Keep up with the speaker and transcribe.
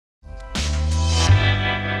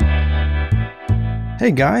Hey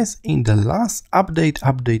guys, in the last update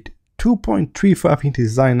 2.3 for Affinity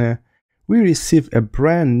Designer, we received a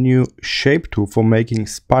brand new shape tool for making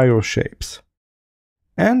spiral shapes.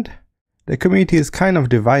 And the community is kind of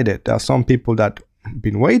divided. There are some people that have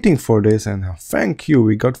been waiting for this and thank you,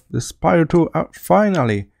 we got the spiral tool out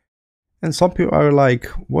finally. And some people are like,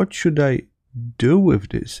 what should I do with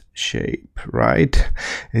this shape, right?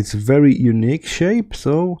 It's a very unique shape,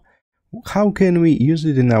 so how can we use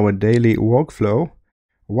it in our daily workflow?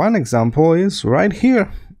 One example is right here.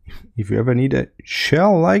 If you ever need a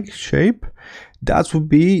shell-like shape, that would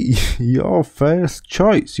be your first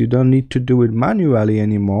choice. You don't need to do it manually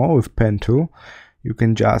anymore with pen tool. You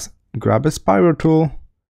can just grab a spiral tool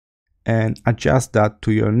and adjust that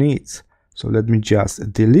to your needs. So let me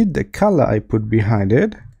just delete the color I put behind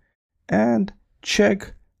it and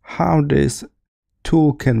check how this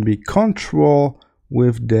tool can be controlled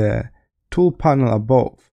with the tool panel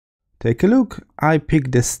above. Take a look. I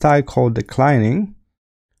picked the style called decaying.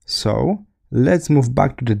 So let's move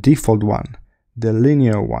back to the default one, the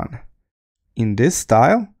linear one. In this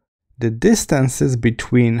style, the distances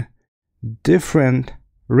between different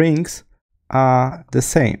rings are the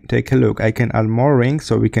same. Take a look. I can add more rings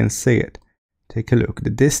so we can see it. Take a look. The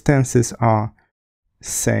distances are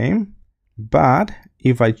same, but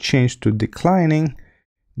if I change to decaying,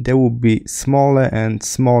 they will be smaller and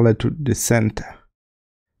smaller to the center.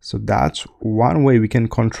 So that's one way we can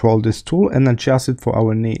control this tool and adjust it for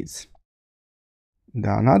our needs.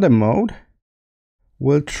 The another mode,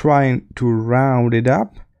 we'll try to round it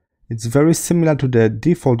up. It's very similar to the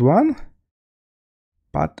default one,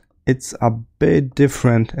 but it's a bit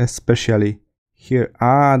different, especially here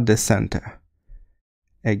at the center.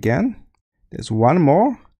 Again, there's one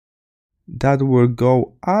more that will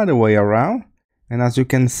go all the way around. And as you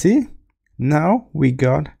can see, now we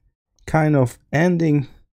got kind of ending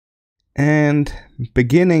and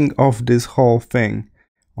beginning of this whole thing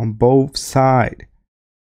on both sides.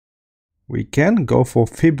 We can go for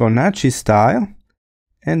Fibonacci style,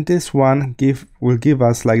 and this one will give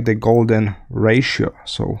us like the golden ratio.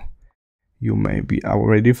 So you may be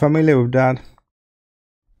already familiar with that.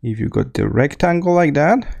 If you got the rectangle like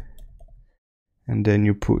that, and then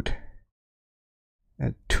you put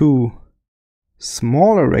two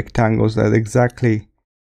smaller rectangles that exactly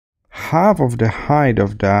half of the height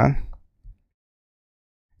of that,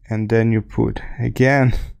 and then you put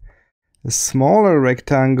again a smaller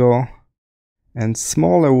rectangle and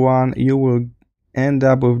smaller one, you will end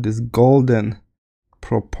up with this golden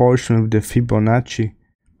proportion with the Fibonacci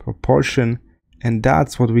proportion. And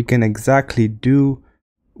that's what we can exactly do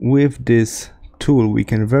with this tool. We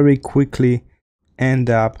can very quickly end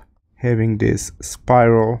up having this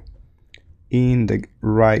spiral in the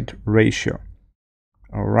right ratio.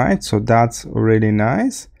 All right, so that's really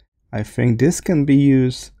nice. I think this can be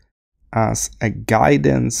used as a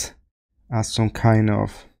guidance, as some kind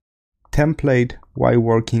of template while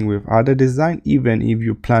working with other design, even if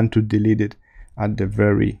you plan to delete it at the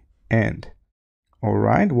very end. All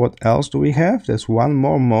right, what else do we have? There's one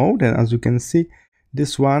more mode, and as you can see,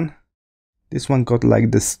 this one got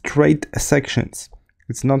like the straight sections.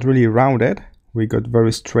 It's not really rounded. We got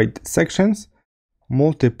very straight sections,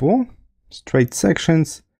 multiple straight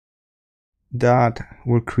sections that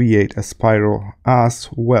will create a spiral as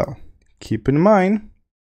well. Keep in mind,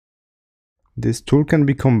 this tool can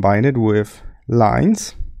be combined with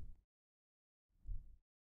lines.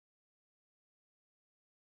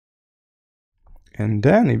 And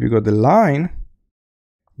then if you got the line,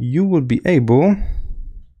 you will be able,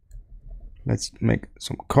 let's make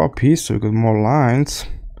some copies so you got more lines.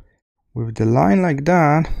 With the line like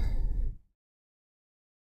that,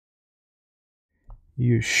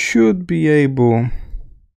 you should be able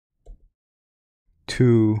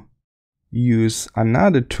to use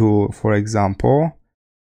another tool, for example,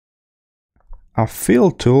 a fill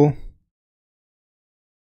tool,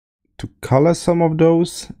 to color some of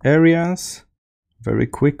those areas very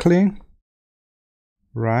quickly,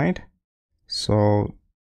 right? So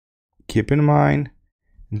keep in mind,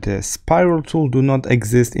 the spiral tool do not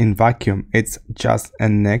exist in vacuum. It's just a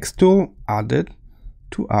next tool added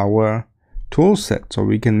to our tool set, so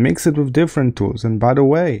we can mix it with different tools. And by the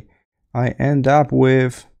way, I end up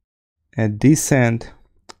with a decent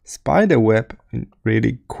spider web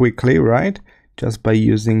really quickly, right? Just by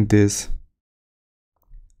using this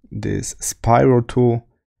spiral tool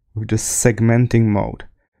with the segmenting mode.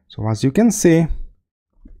 So as you can see,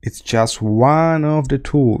 it's just one of the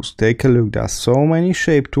tools. Take a look. There are so many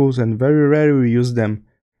shape tools, and very rarely we use them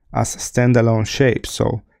as standalone shapes.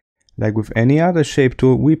 So like with any other shape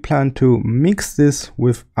tool, we plan to mix this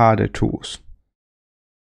with other tools.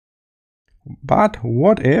 But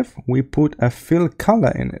what if we put a fill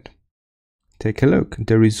color in it? Take a look.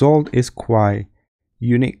 The result is quite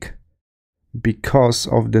unique. Because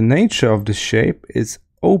of the nature of the shape is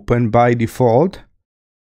open by default,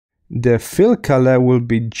 the fill color will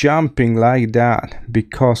be jumping like that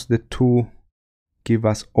because the tool give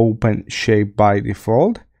us open shape by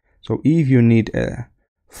default. So if you need a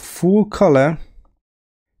full color,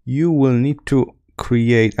 you will need to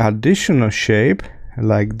create additional shape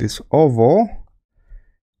like this oval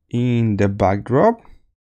in the backdrop,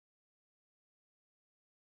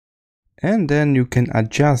 and then you can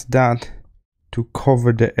adjust that to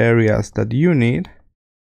cover the areas that you need.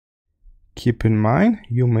 Keep in mind,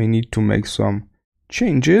 you may need to make some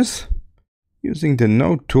changes using the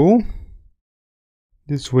node tool.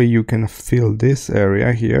 This way you can fill this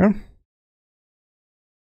area here.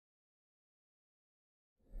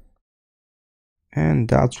 And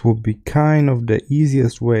that will be kind of the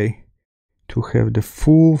easiest way to have the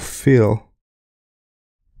full fill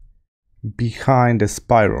behind the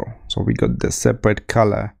spiral. So we got the separate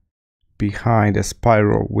color behind the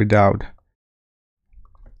spiral without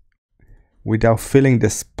filling the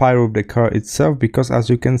spiral of the car itself, because as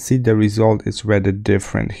you can see, the result is rather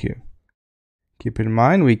different here. Keep in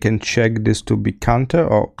mind, we can check this to be counter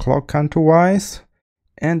or clock counterwise,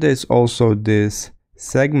 and there's also this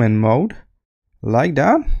segment mode like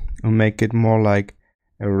that, and make it more like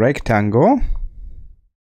a rectangle.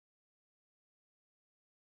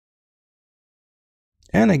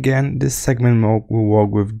 And again, this segment mode will work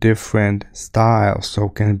with different styles, so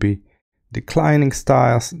it can be declining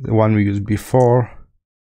styles, the one we used before,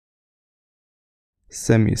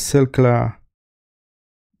 semicircular,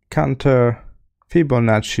 counter,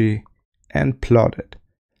 Fibonacci, and plotted.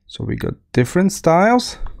 So we got different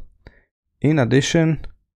styles. In addition,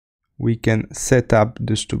 we can set up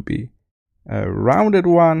this to be a rounded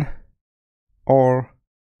one or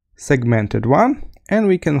segmented one, and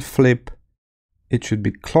we can flip. It should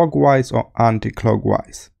be clockwise or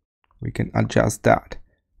anti-clockwise. We can adjust that.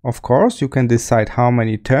 Of course, you can decide how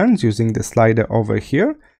many turns using the slider over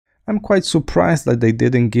here. I'm quite surprised that they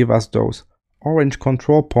didn't give us those orange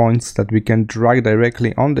control points that we can drag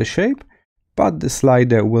directly on the shape, but the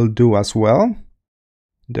slider will do as well.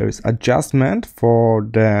 There is adjustment for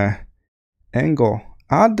the angle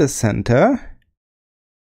at the center.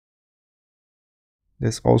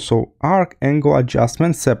 There's also arc angle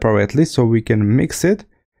adjustment separately, so we can mix it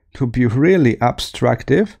to be really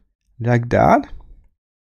abstractive like that.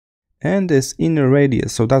 And this inner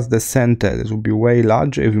radius, so that's the center. This will be way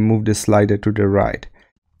larger if we move the slider to the right.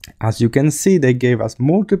 As you can see, they gave us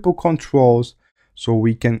multiple controls, so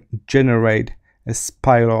we can generate a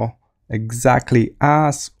spiral exactly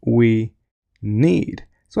as we need.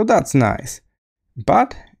 So that's nice.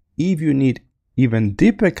 But if you need even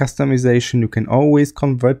deeper customization, you can always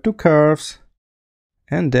convert to curves,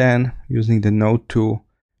 and then using the node tool,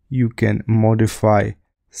 you can modify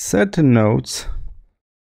certain nodes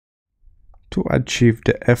to achieve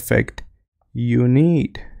the effect you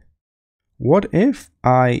need. What if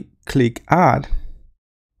I click add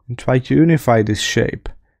and try to unify this shape?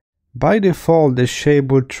 By default, the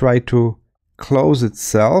shape will try to close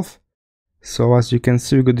itself. So as you can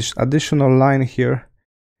see, we got this additional line here.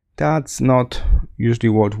 That's not usually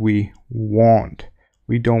what we want.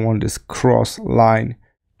 We don't want this cross line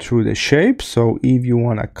through the shape. So if you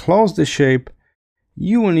want to close the shape,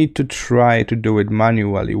 you will need to try to do it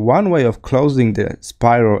manually. One way of closing the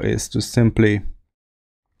spiral is to simply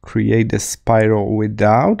create the spiral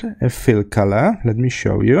without a fill color. Let me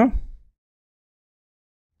show you.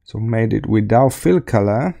 So made it without fill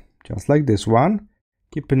color, just like this one.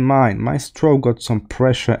 Keep in mind, my stroke got some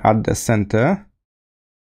pressure at the center,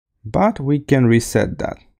 but we can reset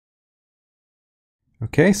that.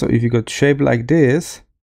 Okay, so if you got shape like this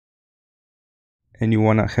and you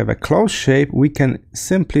want to have a closed shape, we can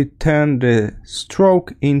simply turn the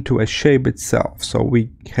stroke into a shape itself. So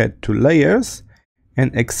we head to layers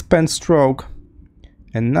and expand stroke,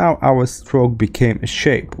 and now our stroke became a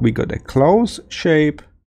shape. We got a closed shape.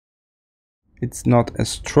 It's not a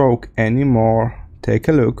stroke anymore. Take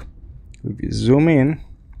a look. If you zoom in,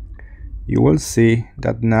 you will see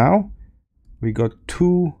that now we got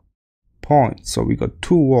 2 points. So we got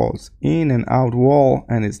 2 walls, in and out wall,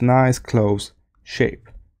 and it's nice closed shape.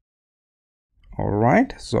 All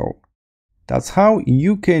right, so that's how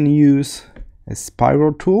you can use a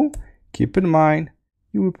spiral tool. Keep in mind,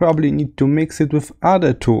 you will probably need to mix it with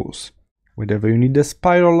other tools. Whenever you need a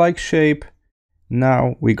spiral-like shape,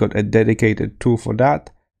 now we got a dedicated tool for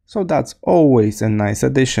that. So that's always a nice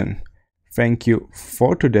addition. Thank you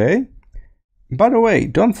for today. By the way,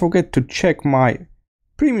 don't forget to check my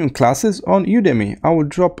premium classes on Udemy. I will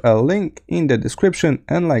drop a link in the description,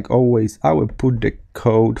 and like always, I will put the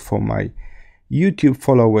code for my YouTube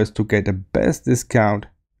followers to get the best discount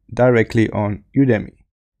directly on Udemy.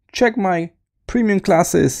 Check my premium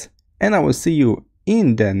classes, and I will see you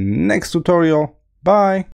in the next tutorial.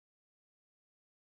 Bye!